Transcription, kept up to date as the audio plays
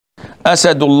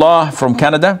Asadullah from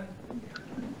Canada.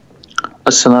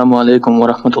 Assalamu alaikum wa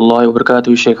rahmatullahi wa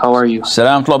barakatuh, Sheikh. How are you?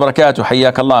 Salam wa barakatuh.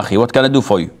 Hayyak Allah. What can I do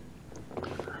for you?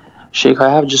 Sheikh, I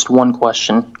have just one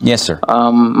question. Yes, sir.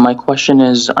 My question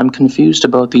is, I'm confused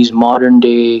about these modern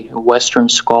day Western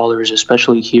scholars,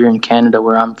 especially here in Canada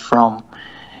where I'm from.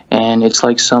 And it's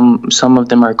like some of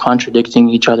them are contradicting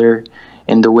each other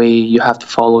in the way you have to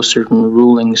follow certain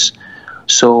rulings.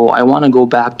 So I want to go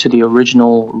back to the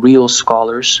original real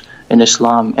scholars in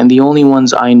Islam. And the only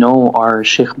ones I know are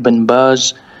Sheikh bin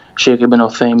Baz, Sheikh ibn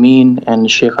Uthaymeen, and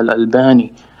Sheikh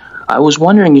al-Albani. I was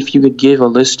wondering if you could give a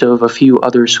list of a few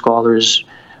other scholars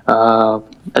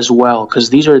as well, because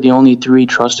these are the only three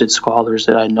trusted scholars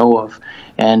that I know of,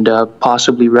 and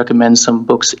possibly recommend some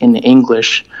books in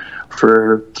English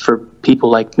for people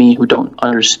like me who don't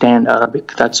understand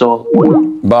Arabic. That's all.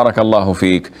 Barakallahu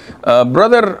feek.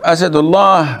 Brother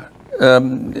Asadullah,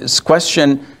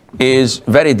 question is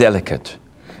very delicate.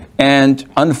 And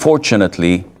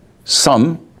unfortunately,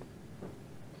 some,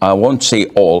 I won't say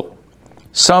all,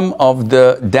 some of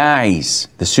the da'is,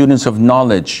 the students of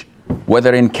knowledge,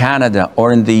 whether in Canada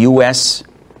or in the US,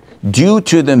 due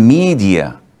to the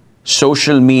media,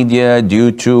 social media,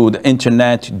 due to the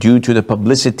internet, due to the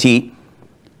publicity,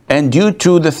 and due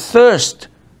to the thirst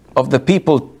of the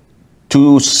people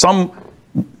to some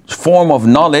form of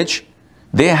knowledge,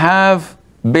 they have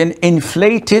been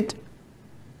inflated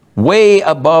way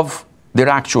above their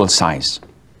actual size.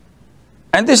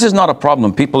 And this is not a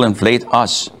problem. People inflate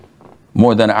us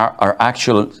more than our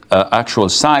actual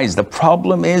size. The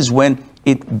problem is when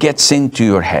it gets into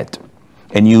your head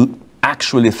and you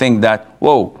actually think that,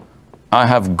 whoa, I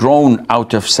have grown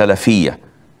out of Salafiyah.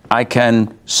 I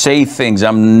can say things.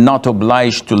 I'm not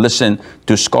obliged to listen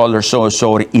to scholar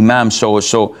so-and-so or imam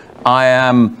so-and-so. I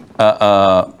am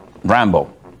Rambo.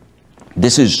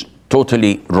 This is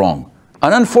totally wrong.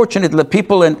 And unfortunately, the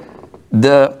people in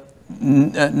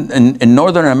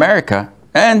Northern America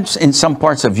and in some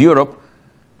parts of Europe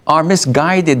are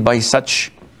misguided by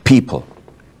such people.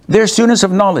 They're students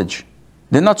of knowledge.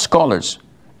 They're not scholars.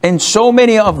 And so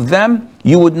many of them,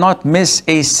 you would not miss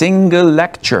a single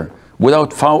lecture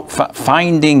without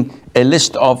finding a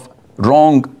list of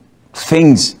wrong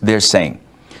things they're saying.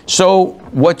 So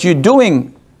what you're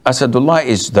doing, Asadullah,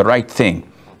 is the right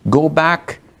thing. Go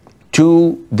back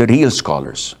to the real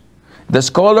scholars. The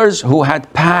scholars who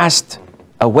had passed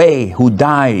away, who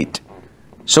died,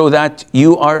 so that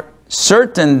you are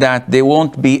certain that they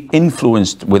won't be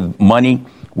influenced with money,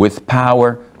 with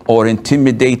power, or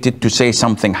intimidated to say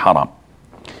something haram.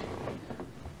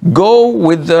 Go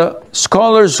with the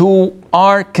scholars who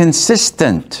are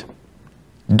consistent.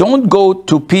 Don't go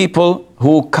to people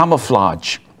who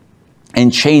camouflage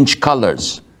and change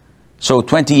colors. So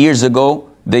 20 years ago,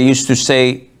 they used to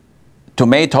say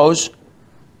tomatoes,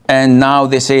 and now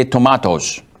they say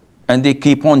tomatoes. And they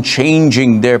keep on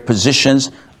changing their positions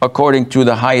according to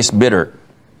the highest bidder.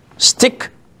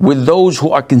 Stick with those who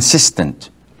are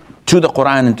consistent to the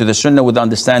Quran and to the Sunnah with the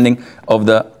understanding of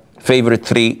the favorite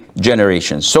three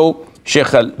generations. So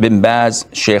Sheikh bin Baz,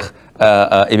 Sheikh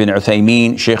Ibn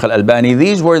Uthaymeen, Sheikh al-Albani,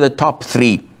 these were the top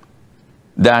three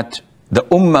that the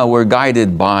Ummah were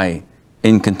guided by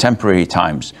in contemporary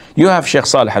times. You have Sheikh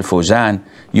Salih al-Fawzan,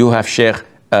 you have Sheikh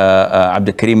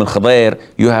Abdul Karim al-Khadir,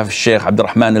 you have Sheikh Abdul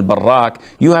Rahman al-Barrak,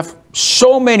 you have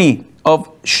so many of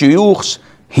shuyukhs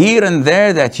here and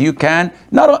there that you can,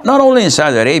 not only in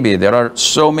Saudi Arabia, there are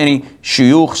so many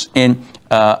shuyukhs in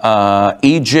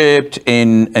Egypt,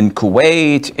 in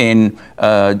Kuwait, in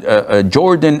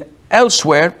Jordan,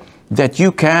 elsewhere, that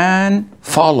you can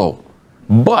follow.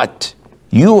 But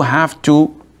you have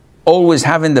to always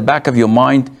have in the back of your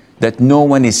mind that no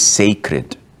one is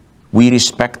sacred. We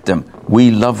respect them.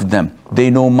 We love them. They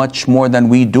know much more than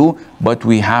we do, but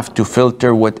we have to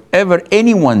filter whatever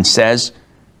anyone says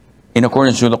in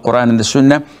accordance with the Quran and the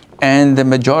Sunnah. And the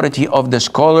majority of the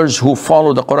scholars who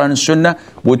follow the Quran and Sunnah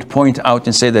would point out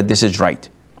and say that this is right.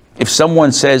 If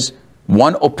someone says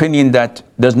one opinion that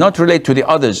does not relate to the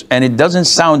others, and it doesn't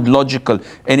sound logical,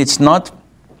 and it's not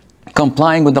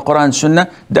complying with the Quran and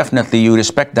Sunnah, definitely you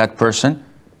respect that person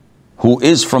who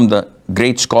is from the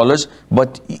great scholars,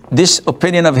 but this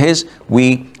opinion of his,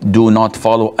 we do not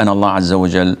follow, and Allah Azza wa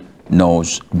Jal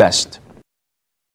knows best.